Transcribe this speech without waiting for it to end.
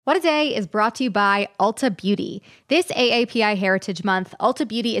What a Day is brought to you by Ulta Beauty. This AAPI Heritage Month, Ulta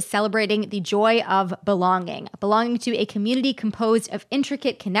Beauty is celebrating the joy of belonging to a community composed of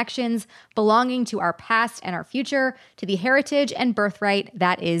intricate connections, belonging to our past and our future, to the heritage and birthright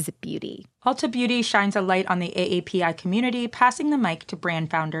that is beauty. Ulta Beauty shines a light on the AAPI community, passing the mic to brand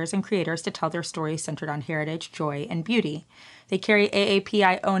founders and creators to tell their stories centered on heritage, joy, and beauty. They carry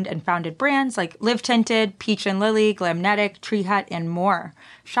AAPI-owned and founded brands like Live Tinted, Peach and Lily, Glamnetic, Tree Hut, and more.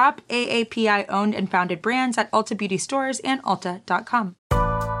 Shop AAPI-owned and founded brands at Ulta Beauty stores and Ulta.com.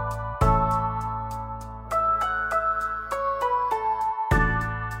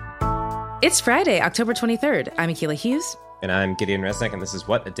 It's Friday, October 23rd. I'm Akilah Hughes. And I'm Gideon Resnick, and this is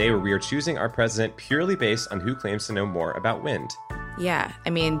What a Day, where we are choosing our president purely based on who claims to know more about wind. Yeah, I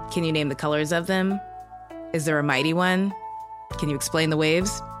mean, can you name the colors of them? Is there a mighty one? Can you explain the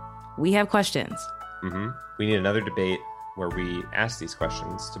waves? We have questions. We need another debate where we ask these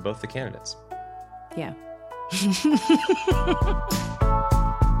questions to both the candidates. Yeah.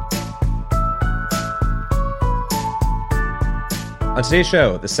 On today's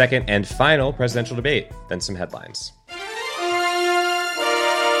show, the second and final presidential debate, then some headlines.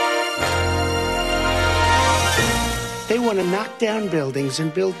 They want to knock down buildings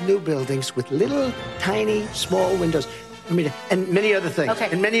and build new buildings with little, tiny, small windows. I mean, and many other things. Okay.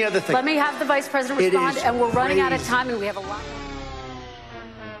 And many other things. Let me have the vice president respond, and we're running out of time, and we have a lot.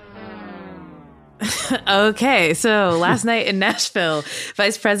 Okay, so last night in Nashville,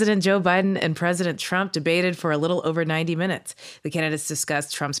 Vice President Joe Biden and President Trump debated for a little over 90 minutes. The candidates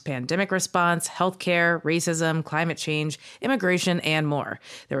discussed Trump's pandemic response, healthcare, racism, climate change, immigration, and more.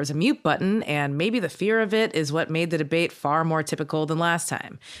 There was a mute button, and maybe the fear of it is what made the debate far more typical than last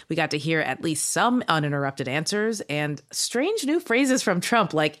time. We got to hear at least some uninterrupted answers and strange new phrases from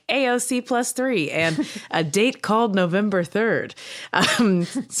Trump, like AOC +3 and a date called November 3rd.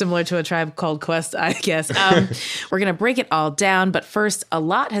 Similar to a Tribe Called Quest, I guess. We're going to break it all down. But first, a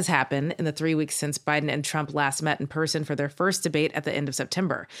lot has happened in the 3 weeks since Biden and Trump last met in person for their first debate at the end of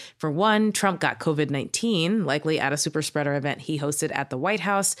September. For one, Trump got COVID-19, likely at a super spreader event he hosted at the White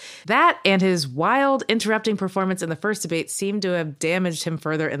House. That and his wild, interrupting performance in the first debate seemed to have damaged him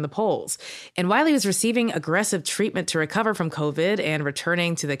further in the polls. And while he was receiving aggressive treatment to recover from COVID and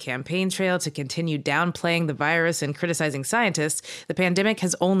returning to the campaign trail to continue downplaying the virus and criticizing scientists, the pandemic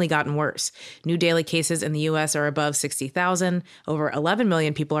has only gotten worse. New daily cases in the U.S. are above 60,000, over 11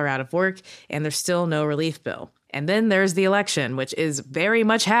 million people are out of work, and there's still no relief bill. And then there's the election, which is very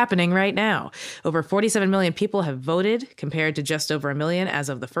much happening right now. Over 47 million people have voted, compared to just over a million as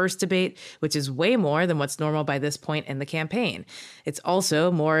of the first debate, which is way more than what's normal by this point in the campaign. It's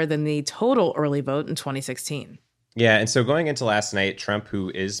also more than the total early vote in 2016. Yeah, and so going into last night, Trump, who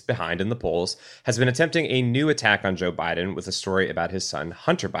is behind in the polls, has been attempting a new attack on Joe Biden with a story about his son,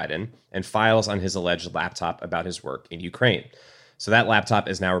 Hunter Biden, and files on his alleged laptop about his work in Ukraine. So that laptop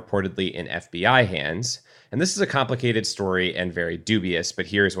is now reportedly in FBI hands. And this is a complicated story and very dubious, but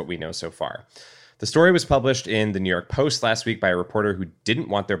here's what we know so far. The story was published in the New York Post last week by a reporter who didn't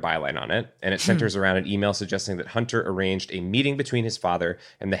want their byline on it, and it centers around an email suggesting that Hunter arranged a meeting between his father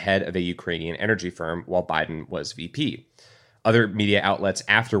and the head of a Ukrainian energy firm while Biden was VP. Other media outlets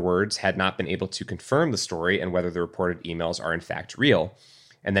afterwards had not been able to confirm the story and whether the reported emails are in fact real.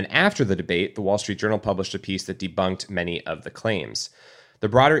 And then after the debate, the Wall Street Journal published a piece that debunked many of the claims. The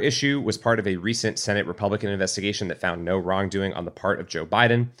broader issue was part of a recent Senate Republican investigation that found no wrongdoing on the part of Joe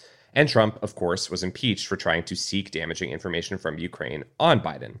Biden. And Trump, of course, was impeached for trying to seek damaging information from Ukraine on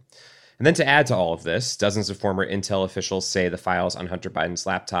Biden. And then to add to all of this, dozens of former Intel officials say the files on Hunter Biden's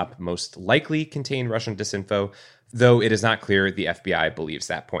laptop most likely contain Russian disinfo, though it is not clear the FBI believes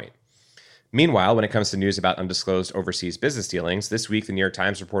that point. Meanwhile, when it comes to news about undisclosed overseas business dealings, this week the New York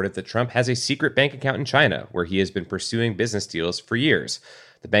Times reported that Trump has a secret bank account in China where he has been pursuing business deals for years.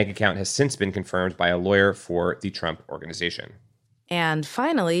 The bank account has since been confirmed by a lawyer for the Trump Organization. And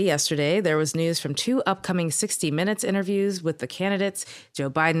finally, yesterday, there was news from two upcoming 60 Minutes interviews with the candidates. Joe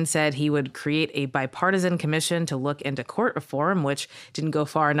Biden said he would create a bipartisan commission to look into court reform, which didn't go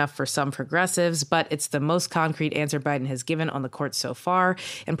far enough for some progressives, but it's the most concrete answer Biden has given on the court so far.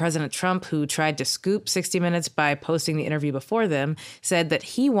 And President Trump, who tried to scoop 60 Minutes by posting the interview before them, said that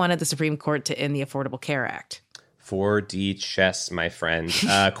he wanted the Supreme Court to end the Affordable Care Act. 4D chess, my friend.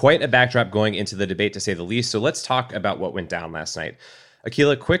 Quite a backdrop going into the debate, to say the least. So let's talk about what went down last night.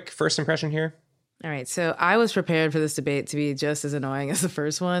 Akilah, quick first impression here? All right, so I was prepared for this debate to be just as annoying as the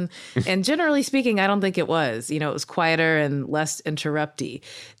first one. And generally speaking, I don't think it was. It was quieter and less interrupty.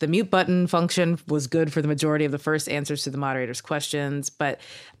 The mute button function was good for the majority of the first answers to the moderator's questions. But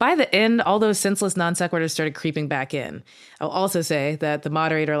by the end, all those senseless non sequiturs started creeping back in. I'll also say that the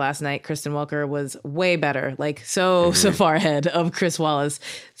moderator last night, Kristen Welker, was way better, so far ahead of Chris Wallace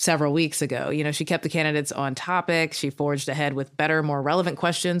several weeks ago. She kept the candidates on topic. She forged ahead with better, more relevant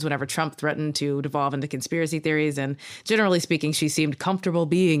questions whenever Trump threatened to devolve into conspiracy theories. And generally speaking, she seemed comfortable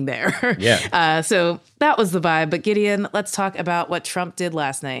being there. Yeah. So that was the vibe. But Gideon, let's talk about what Trump did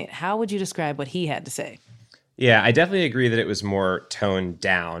last night. How would you describe what he had to say? Yeah, I definitely agree that it was more toned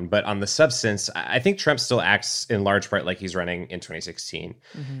down. But on the substance, I think Trump still acts in large part like he's running in 2016.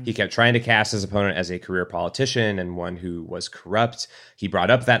 He kept trying to cast his opponent as a career politician and one who was corrupt. He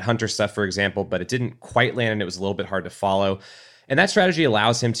brought up that Hunter stuff, for example, but it didn't quite land and it was a little bit hard to follow. And that strategy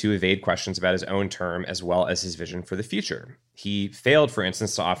allows him to evade questions about his own term as well as his vision for the future. He failed, for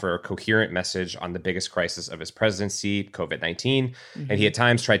instance, to offer a coherent message on the biggest crisis of his presidency, COVID-19, and he at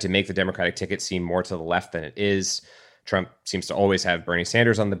times tried to make the Democratic ticket seem more to the left than it is. Trump seems to always have Bernie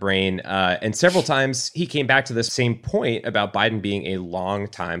Sanders on the brain, and several times he came back to the same point about Biden being a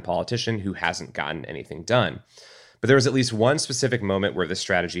long-time politician who hasn't gotten anything done. But there was at least one specific moment where this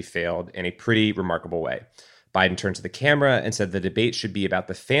strategy failed in a pretty remarkable way. Biden turned to the camera and said the debate should be about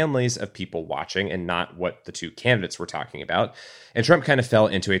the families of people watching and not what the two candidates were talking about. And Trump kind of fell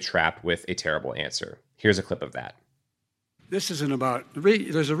into a trap with a terrible answer. Here's a clip of that. This isn't about,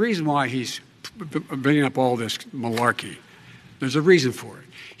 there's a reason why he's bringing up all this malarkey. There's a reason for it.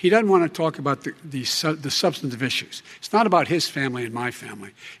 He doesn't want to talk about the substantive issues. It's not about his family and my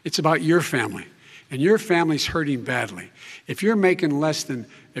family. It's about your family. And your family's hurting badly. If you're making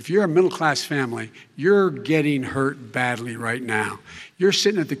if you're a middle-class family, you're getting hurt badly right now. You're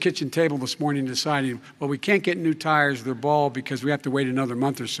sitting at the kitchen table this morning deciding, well, we can't get new tires, they're bald because we have to wait another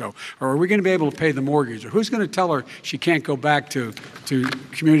month or so. Or are we going to be able to pay the mortgage? Or who's going to tell her she can't go back to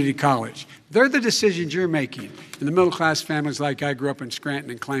community college? They're the decisions you're making in the middle-class families like I grew up in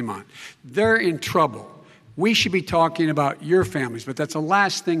Scranton and Claymont. They're in trouble. We should be talking about your families, but that's the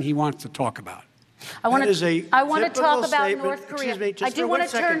last thing he wants to talk about. I want to talk about North Korea. I do want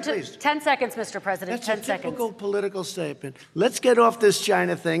to turn to 10 seconds, Mr. President. That's 10 a seconds. typical political statement. Let's get off this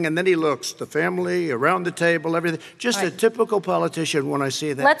China thing, and then he looks, the family, around the table, everything. Just a typical politician when I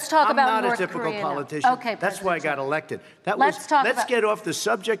see that. Let's talk about I'm not North a typical Korea politician. now. Okay, that's why I got elected. Let's get off the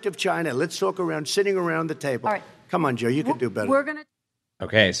subject of China. Let's talk sitting around the table. All right. Come on, Joe, you can do better. We're going to.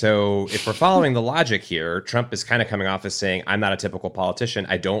 Okay, so if we're following the logic here, Trump is kind of coming off as saying, I'm not a typical politician.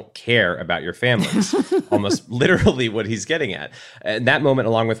 I don't care about your families. Almost literally what he's getting at. And that moment,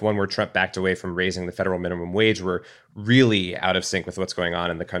 along with one where Trump backed away from raising the federal minimum wage, were really out of sync with what's going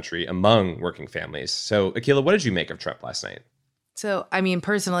on in the country among working families. So, Akilah, what did you make of Trump last night? So,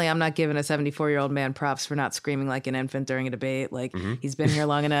 personally, I'm not giving a 74-year-old man props for not screaming like an infant during a debate. He's been here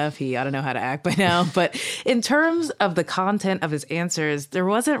long enough. He ought to know how to act by now. But in terms of the content of his answers, there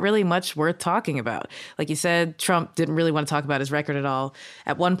wasn't really much worth talking about. Like you said, Trump didn't really want to talk about his record at all.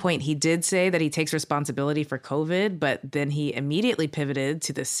 At one point, he did say that he takes responsibility for COVID, but then he immediately pivoted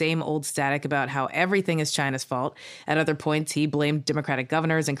to the same old static about how everything is China's fault. At other points, he blamed Democratic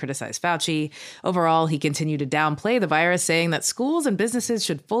governors and criticized Fauci. Overall, he continued to downplay the virus, saying that schools and businesses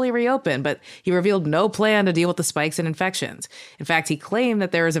should fully reopen, but he revealed no plan to deal with the spikes in infections. In fact, he claimed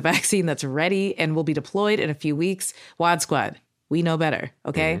that there is a vaccine that's ready and will be deployed in a few weeks. Wad Squad, we know better,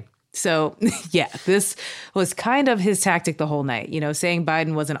 okay? So, yeah, this was kind of his tactic the whole night, saying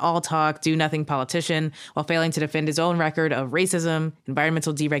Biden was an all-talk, do-nothing politician while failing to defend his own record of racism,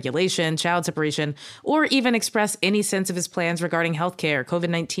 environmental deregulation, child separation, or even express any sense of his plans regarding healthcare,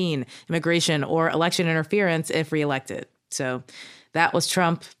 COVID-19, immigration, or election interference if reelected. So that was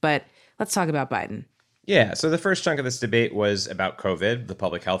Trump, but let's talk about Biden. Yeah, so the first chunk of this debate was about COVID, the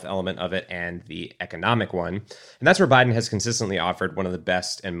public health element of it, and the economic one. And that's where Biden has consistently offered one of the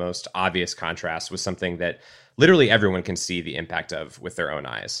best and most obvious contrasts with something that literally everyone can see the impact of with their own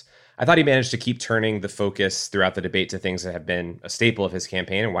eyes. I thought he managed to keep turning the focus throughout the debate to things that have been a staple of his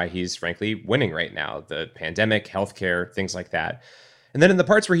campaign and why he's frankly winning right now, the pandemic, healthcare, things like that. And then in the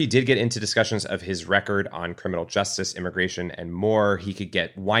parts where he did get into discussions of his record on criminal justice, immigration, and more, he could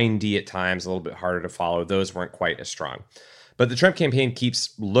get windy at times, a little bit harder to follow. Those weren't quite as strong. But the Trump campaign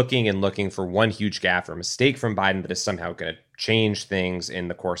keeps looking and looking for one huge gaffe or mistake from Biden that is somehow going to change things in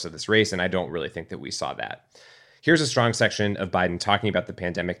the course of this race, and I don't really think that we saw that. Here's a strong section of Biden talking about the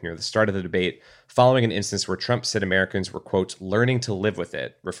pandemic near the start of the debate, following an instance where Trump said Americans were, quote, learning to live with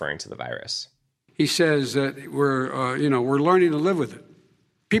it, referring to the virus. He says that we're learning to live with it.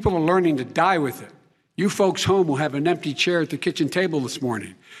 People are learning to die with it. You folks home will have an empty chair at the kitchen table this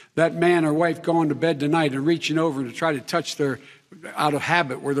morning. That man or wife going to bed tonight and reaching over to try to touch their, out of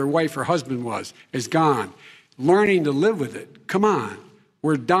habit, where their wife or husband was, is gone. Learning to live with it. Come on.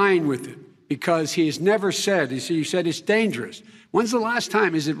 We're dying with it because he has never said, you said it's dangerous. When's the last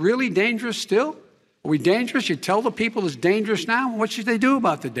time? Is it really dangerous still? Are we dangerous? You tell the people it's dangerous now? What should they do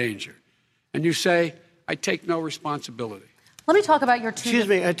about the danger? And you say, I take no responsibility. Let me talk about your two. Excuse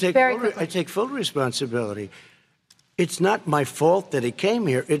me, I take full responsibility. It's not my fault that he came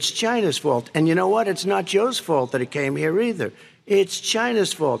here. It's China's fault. And you know what? It's not Joe's fault that he came here either. It's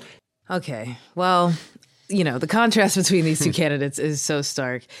China's fault. Okay, well, you know, the contrast between these two candidates is so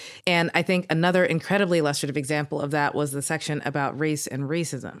stark. And I think another incredibly illustrative example of that was the section about race and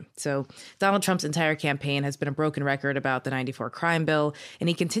racism. So Donald Trump's entire campaign has been a broken record about the 94 crime bill, and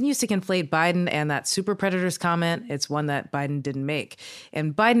he continues to conflate Biden and that super predators comment. It's one that Biden didn't make.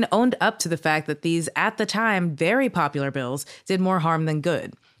 And Biden owned up to the fact that these, at the time, very popular bills did more harm than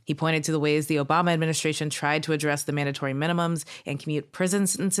good. He pointed to the ways the Obama administration tried to address the mandatory minimums and commute prison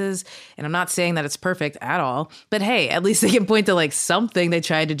sentences. And I'm not saying that it's perfect at all, but hey, at least they can point to like something they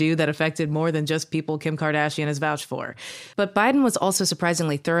tried to do that affected more than just people Kim Kardashian has vouched for. But Biden was also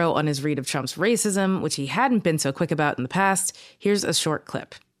surprisingly thorough on his read of Trump's racism, which he hadn't been so quick about in the past. Here's a short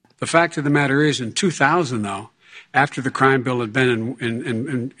clip. The fact of the matter is, in 2000, though, after the crime bill had been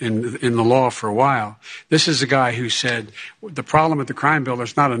in the law for a while, this is a guy who said, the problem with the crime bill,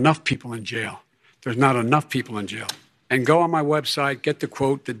 there's not enough people in jail. There's not enough people in jail. And go on my website, get the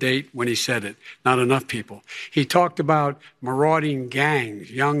quote, the date when he said it. Not enough people. He talked about marauding gangs,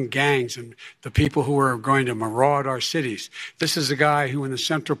 young gangs, and the people who are going to maraud our cities. This is a guy who in the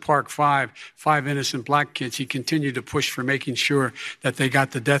Central Park five innocent black kids, he continued to push for making sure that they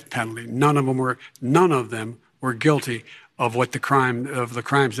got the death penalty. None of them were guilty of the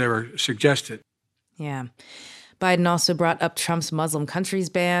crimes they were suggested. Yeah. Biden also brought up Trump's Muslim countries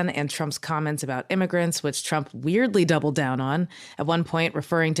ban and Trump's comments about immigrants, which Trump weirdly doubled down on, at one point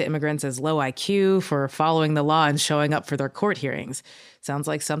referring to immigrants as low IQ for following the law and showing up for their court hearings. Sounds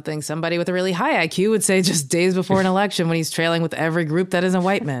like something somebody with a really high IQ would say just days before an election when he's trailing with every group that isn't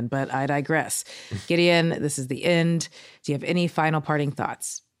white men, but I digress. Gideon, this is the end. Do you have any final parting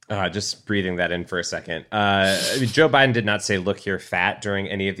thoughts? Just breathing that in for a second. Joe Biden did not say, look, you're fat during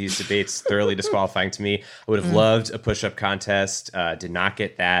any of these debates. Thoroughly disqualifying to me. I would have loved a push-up contest. Did not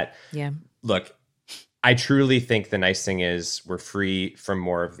get that. Yeah. Look, I truly think the nice thing is we're free from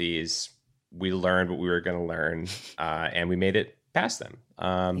more of these. We learned what we were going to learn, and we made it past them.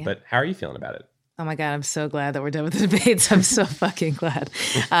 But how are you feeling about it? Oh my God, I'm so glad that we're done with the debates. I'm so fucking glad.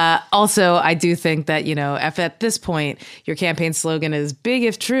 Also, I do think that, you know, if at this point your campaign slogan is big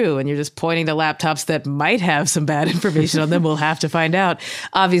if true, and you're just pointing to laptops that might have some bad information on them, we'll have to find out.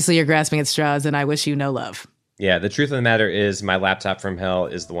 Obviously, you're grasping at straws, and I wish you no love. Yeah, the truth of the matter is my laptop from hell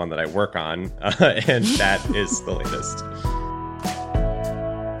is the one that I work on, and that is the latest.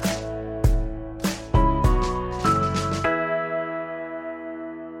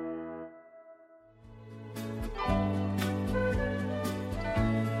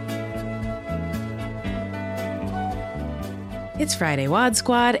 It's Friday, Wad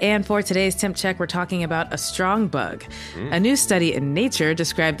Squad, and for today's Temp Check, we're talking about a strong bug. A new study in Nature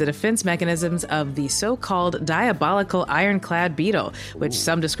described the defense mechanisms of the so-called diabolical ironclad beetle, which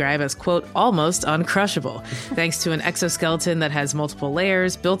some describe as, quote, almost uncrushable. Thanks to an exoskeleton that has multiple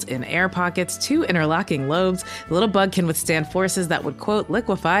layers, built-in air pockets, 2 interlocking lobes, the little bug can withstand forces that would, quote,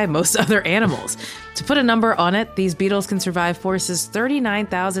 liquefy most other animals. To put a number on it, these beetles can survive forces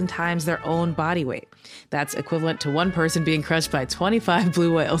 39,000 times their own body weight. That's equivalent to one person being crushed by 25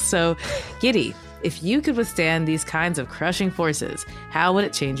 blue whales. So, Giddy, if you could withstand these kinds of crushing forces, how would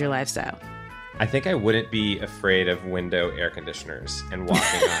it change your lifestyle? I think I wouldn't be afraid of window air conditioners and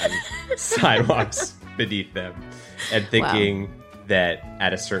walking on sidewalks beneath them and thinking that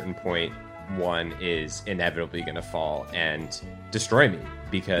at a certain point, one is inevitably going to fall and destroy me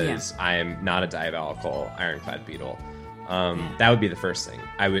because I am not a diabolical ironclad beetle. That would be the first thing.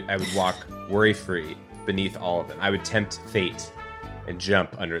 I would walk worry-free beneath all of them. I would tempt fate and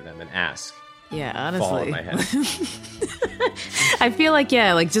jump under them and ask. Yeah, honestly. Fall on my head. I feel like,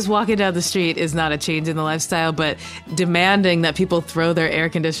 just walking down the street is not a change in the lifestyle, but demanding that people throw their air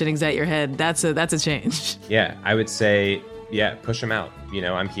conditionings at your head, that's a change. Yeah, I would say, push them out. You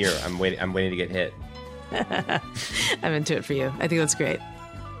know, I'm here. I'm waiting to get hit. I'm into it for you. I think that's great.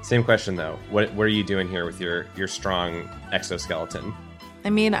 Same question, though. What are you doing here with your strong exoskeleton? I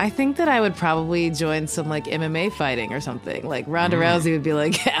mean, I think that I would probably join some like MMA fighting or something. Like Ronda Rousey would be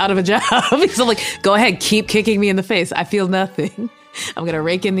like out of a job. So like, go ahead, keep kicking me in the face. I feel nothing. I'm going to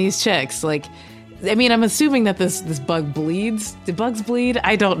rake in these checks. Like, I mean, I'm assuming that this bug bleeds. Do bugs bleed?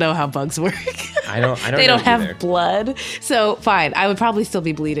 I don't know how bugs work. I don't They don't have either. blood. So fine. I would probably still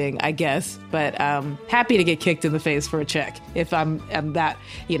be bleeding, I guess. But happy to get kicked in the face for a check if I'm that,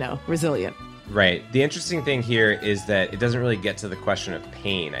 resilient. Right. The interesting thing here is that it doesn't really get to the question of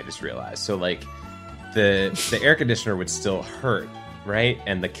pain, I just realized. So, like, the air conditioner would still hurt, right?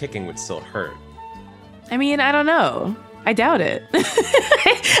 And the kicking would still hurt. I mean, I don't know. I doubt it.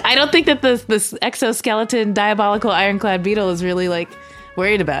 I don't think that this exoskeleton diabolical ironclad beetle is really like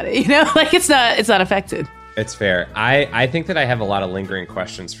worried about it. Like it's not affected. It's fair. I think that I have a lot of lingering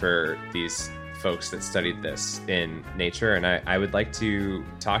questions for these folks that studied this in nature, and I would like to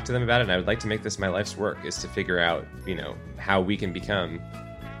talk to them about it, and I would like to make this my life's work, is to figure out, how we can become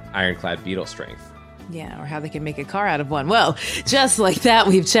ironclad beetle strength. Yeah, or how they can make a car out of one. Well, just like that,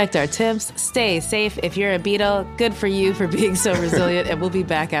 we've checked our temps. Stay safe. If you're a beetle, good for you for being so resilient, and we'll be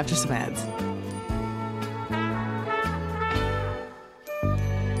back after some ads.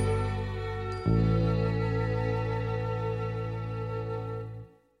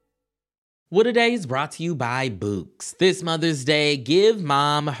 What A Day is brought to you by Books. This Mother's Day, give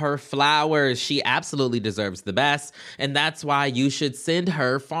mom her flowers. She absolutely deserves the best, and that's why you should send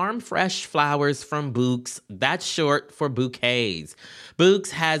her farm fresh flowers from Books. That's short for bouquets.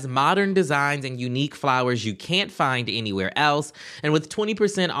 Books has modern designs and unique flowers you can't find anywhere else, and with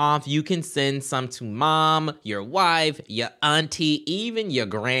 20% off, you can send some to mom, your wife, your auntie, even your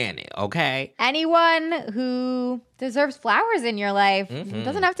granny, okay? Anyone who deserves flowers in your life. It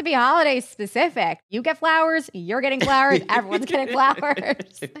doesn't have to be holiday specific. You get flowers, you're getting flowers, everyone's getting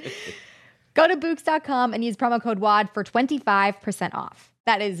flowers. Go to Books.com and use promo code WAD for 25% off.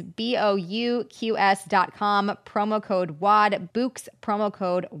 That is BOUQS.com, promo code WAD, Books, promo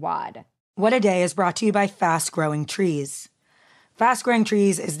code WAD. What A Day is brought to you by Fast Growing Trees. Fast Growing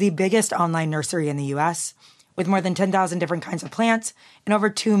Trees is the biggest online nursery in the U.S., with more than 10,000 different kinds of plants and over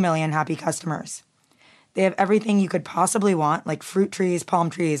 2 million happy customers. They have everything you could possibly want, like fruit trees, palm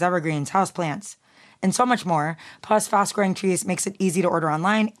trees, evergreens, houseplants, and so much more. Plus, Fast Growing Trees makes it easy to order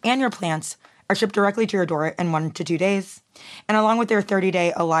online, and your plants are shipped directly to your door in 1 to 2 days. And along with their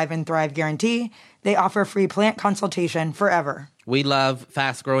 30-day Alive and Thrive guarantee, they offer free plant consultation forever. We love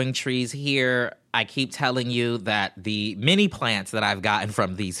Fast Growing Trees here. I keep telling you that the mini plants that I've gotten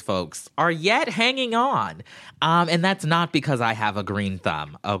from these folks are yet hanging on. And that's not because I have a green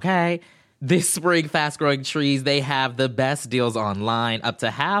thumb, okay? This spring, Fast Growing Trees, they have the best deals online, up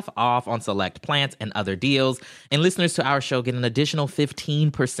to half off on select plants and other deals. And listeners to our show get an additional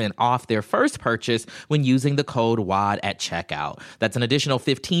 15% off their first purchase when using the code WAD at checkout. That's an additional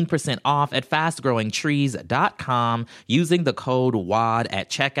 15% off at fastgrowingtrees.com using the code WAD at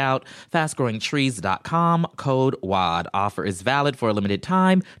checkout. Fastgrowingtrees.com, code WAD. Offer is valid for a limited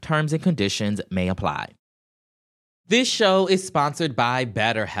time. Terms and conditions may apply. This show is sponsored by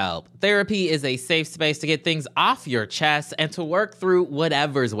BetterHelp. Therapy is a safe space to get things off your chest and to work through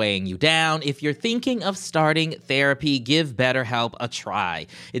whatever's weighing you down. If you're thinking of starting therapy, give BetterHelp a try.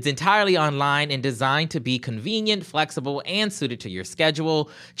 It's entirely online and designed to be convenient, flexible, and suited to your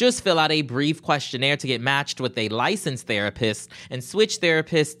schedule. Just fill out a brief questionnaire to get matched with a licensed therapist and switch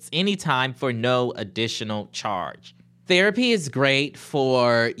therapists anytime for no additional charge. Therapy is great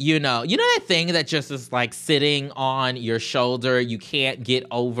for, that thing that just is like sitting on your shoulder. You can't get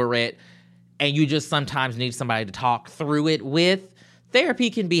over it, and you just sometimes need somebody to talk through it with. Therapy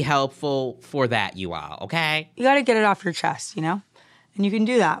can be helpful for that, you all, okay? You got to get it off your chest, And you can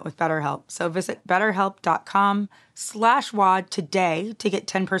do that with BetterHelp. So visit betterhelp.com/WAD today to get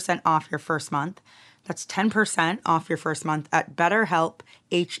 10% off your first month. That's 10% off your first month at BetterHelp,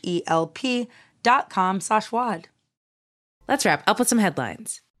 HELP.com/WAD. Let's wrap up with some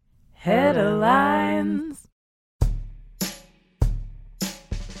headlines. Headlines.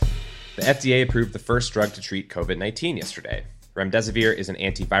 The FDA approved the first drug to treat COVID-19 yesterday. Remdesivir is an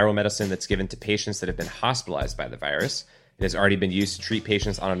antiviral medicine that's given to patients that have been hospitalized by the virus. It has already been used to treat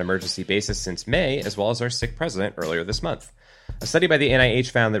patients on an emergency basis since May, as well as our sick president earlier this month. A study by the NIH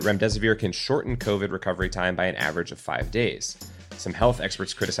found that remdesivir can shorten COVID recovery time by an average of 5 days. Some health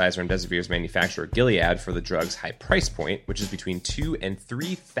experts criticize remdesivir's manufacturer Gilead for the drug's high price point, which is between $2,000 and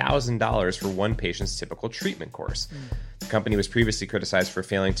 $3,000 for one patient's typical treatment course. The company was previously criticized for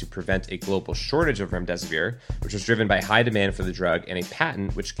failing to prevent a global shortage of remdesivir, which was driven by high demand for the drug and a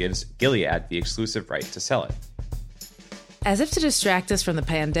patent which gives Gilead the exclusive right to sell it. As if to distract us from the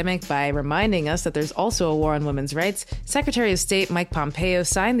pandemic by reminding us that there's also a war on women's rights, Secretary of State Mike Pompeo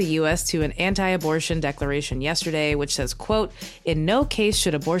signed the U.S. to an anti-abortion declaration yesterday, which says, quote, "In no case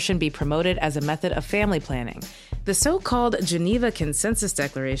should abortion be promoted as a method of family planning." The so-called Geneva Consensus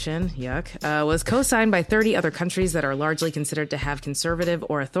Declaration, was co-signed by 30 other countries that are largely considered to have conservative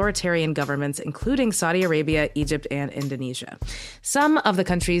or authoritarian governments, including Saudi Arabia, Egypt, and Indonesia. Some of the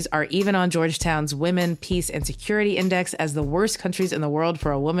countries are even on Georgetown's Women, Peace, and Security Index as the worst countries in the world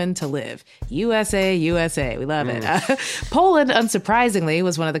for a woman to live. USA, USA. We love it. Poland, unsurprisingly,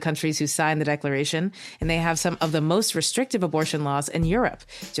 was one of the countries who signed the declaration, and they have some of the most restrictive abortion laws in Europe.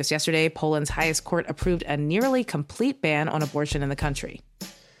 Just yesterday, Poland's highest court approved a nearly complete ban on abortion in the country.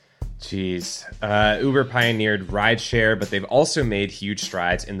 Jeez. Uber pioneered rideshare, but they've also made huge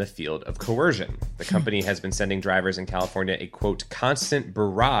strides in the field of coercion. The company has been sending drivers in California a, quote, constant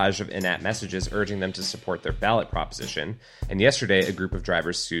barrage of in-app messages urging them to support their ballot proposition. And yesterday, a group of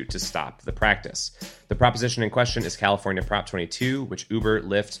drivers sued to stop the practice. The proposition in question is California Prop 22, which Uber,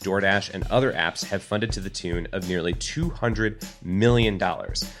 Lyft, DoorDash, and other apps have funded to the tune of nearly $200 million.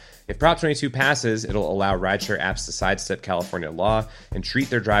 If Prop 22 passes, it'll allow rideshare apps to sidestep California law and treat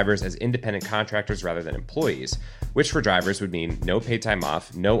their drivers as independent contractors rather than employees, which for drivers would mean no paid time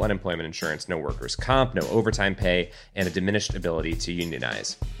off, no unemployment insurance, no workers' comp, no overtime pay, and a diminished ability to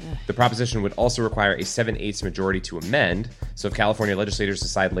unionize. The proposition would also require a 7/8 majority to amend, so if California legislators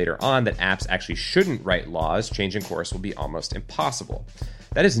decide later on that apps actually shouldn't write laws, changing course will be almost impossible.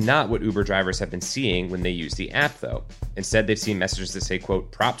 That is not what Uber drivers have been seeing when they use the app, though. Instead, they've seen messages that say, quote,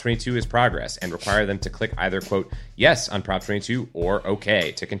 Prop 22 is progress, and require them to click either, quote, yes on Prop 22 or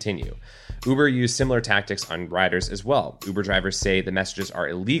okay to continue. Uber used similar tactics on riders as well. Uber drivers say the messages are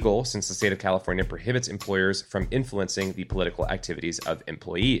illegal since the state of California prohibits employers from influencing the political activities of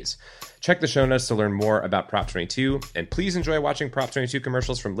employees. Check the show notes to learn more about Prop 22, and please enjoy watching Prop 22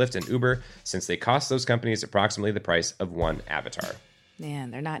 commercials from Lyft and Uber, since they cost those companies approximately the price of one avatar.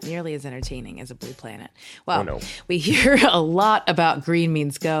 Man, they're not nearly as entertaining as a Blue Planet. Well, We hear a lot about Green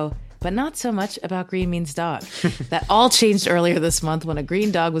Means Go, but not so much about Green Means Dog. That all changed earlier this month when a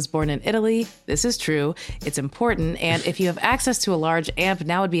green dog was born in Italy. This is true. It's important. And if you have access to a large amp,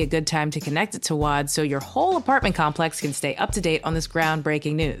 now would be a good time to connect it to WAD so your whole apartment complex can stay up to date on this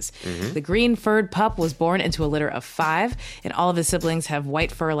groundbreaking news. The green furred pup was born into a litter of 5, and all of his siblings have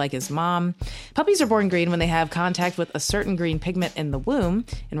white fur like his mom. Puppies are born green when they have contact with a certain green pigment in the womb.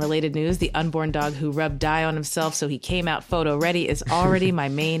 In related news, the unborn dog who rubbed dye on himself so he came out photo ready is already my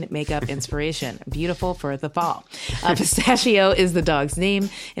main makeup inspiration. Beautiful for the fall. Pistachio is the dog's name,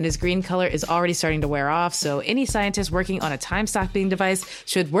 and his green color is already starting to wear off, so any scientist working on a time-stopping device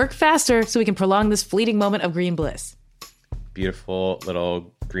should work faster so we can prolong this fleeting moment of green bliss. Beautiful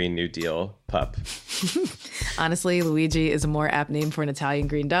little Green New Deal pup. Honestly, Luigi is a more apt name for an Italian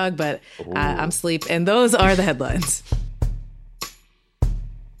green dog, but I'm sleep, and those are the headlines.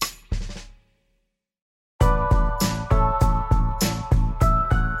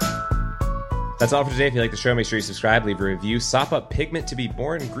 That's all for today. If you like the show, make sure you subscribe, leave a review, sop up pigment to be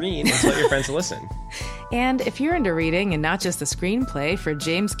born green, and tell your friends to listen. And if you're into reading and not just the screenplay for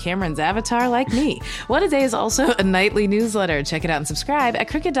James Cameron's Avatar like me, What a Day is also a nightly newsletter. Check it out and subscribe at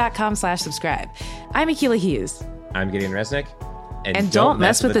Crooked.com/subscribe. I'm Akilah Hughes. I'm Gideon Resnick. And don't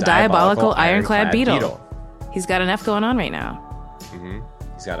mess with the diabolical ironclad beetle. He's got an F going on right now.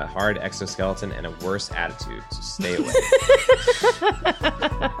 He's got a hard exoskeleton and a worse attitude, so stay away.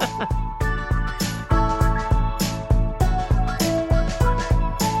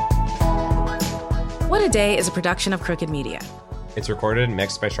 What a Day is a production of Crooked Media. It's recorded and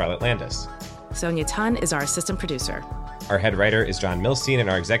mixed by Charlotte Landis. Sonia Tun is our assistant producer. Our head writer is John Milstein, and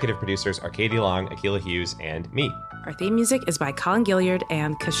our executive producers are Katie Long, Akilah Hughes, and me. Our theme music is by Colin Gilliard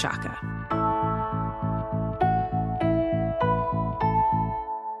and Kashaka.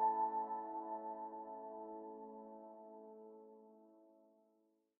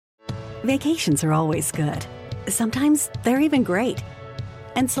 Vacations are always good. Sometimes they're even great.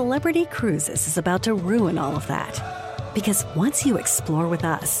 And Celebrity Cruises is about to ruin all of that. Because once you explore with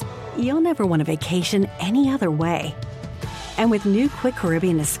us, you'll never want a vacation any other way. And with new Quick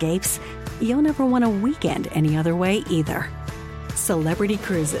Caribbean Escapes, you'll never want a weekend any other way either. Celebrity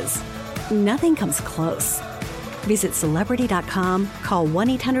Cruises. Nothing comes close. Visit Celebrity.com, call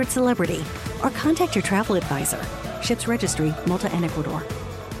 1-800-CELEBRITY, or contact your travel advisor. Ships Registry, Malta and Ecuador.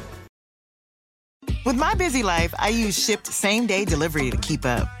 With my busy life, I use Shipt same-day delivery to keep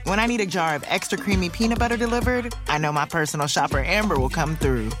up. When I need a jar of extra creamy peanut butter delivered, I know my personal shopper Amber will come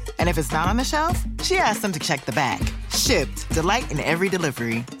through. And if it's not on the shelf, she asks them to check the back. Shipt, delight in every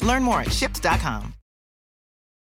delivery. Learn more at Shipt.com.